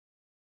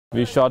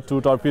We shot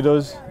 2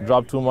 torpedoes,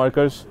 dropped 2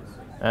 markers,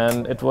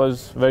 and it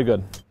was very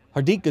good.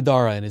 Hardik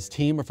Godara and his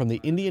team are from the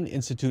Indian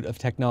Institute of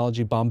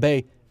Technology,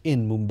 Bombay,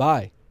 in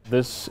Mumbai.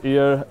 This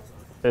year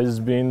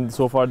has been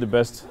so far the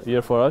best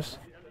year for us.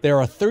 There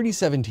are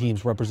 37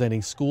 teams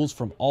representing schools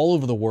from all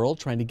over the world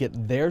trying to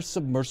get their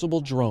submersible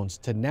drones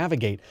to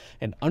navigate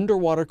an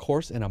underwater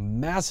course in a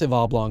massive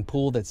oblong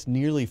pool that's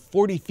nearly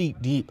 40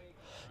 feet deep.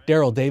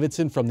 Daryl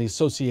Davidson from the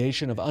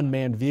Association of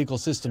Unmanned Vehicle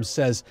Systems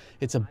says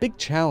it's a big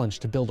challenge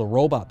to build a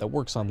robot that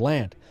works on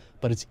land,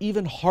 but it's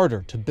even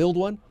harder to build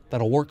one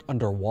that'll work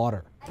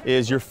underwater.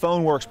 Your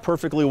phone works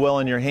perfectly well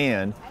in your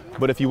hand,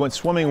 but if you went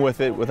swimming with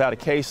it without a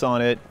case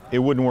on it, it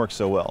wouldn't work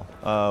so well.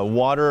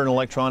 Water and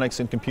electronics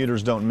and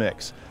computers don't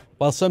mix.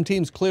 While some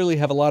teams clearly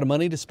have a lot of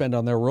money to spend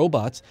on their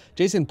robots,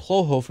 Jason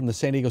Ploho from the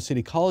San Diego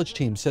City College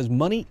team says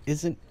money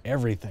isn't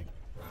everything.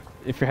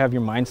 If you have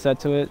your mindset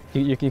to it,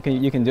 you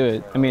can do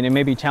it. I mean, it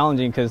may be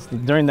challenging because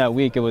during that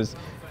week it was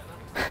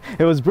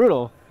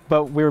brutal,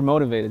 but we were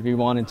motivated. We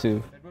wanted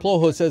to.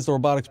 Ploho says the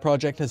robotics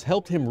project has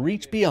helped him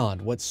reach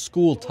beyond what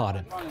school taught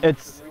him.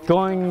 It's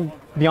going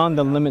beyond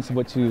the limits of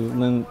what you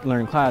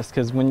learn in class,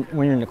 because when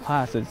you're in the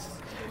class, it's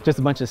just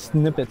a bunch of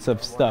snippets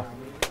of stuff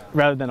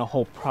rather than a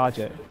whole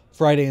project.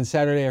 Friday and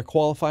Saturday are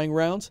qualifying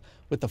rounds,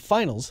 with the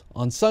finals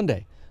on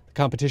Sunday. The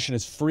competition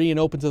is free and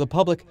open to the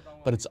public,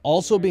 but it's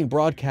also being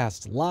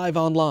broadcast live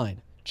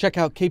online. Check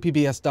out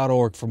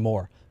kpbs.org for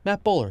more.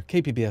 Matt Bowler,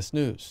 KPBS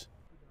News.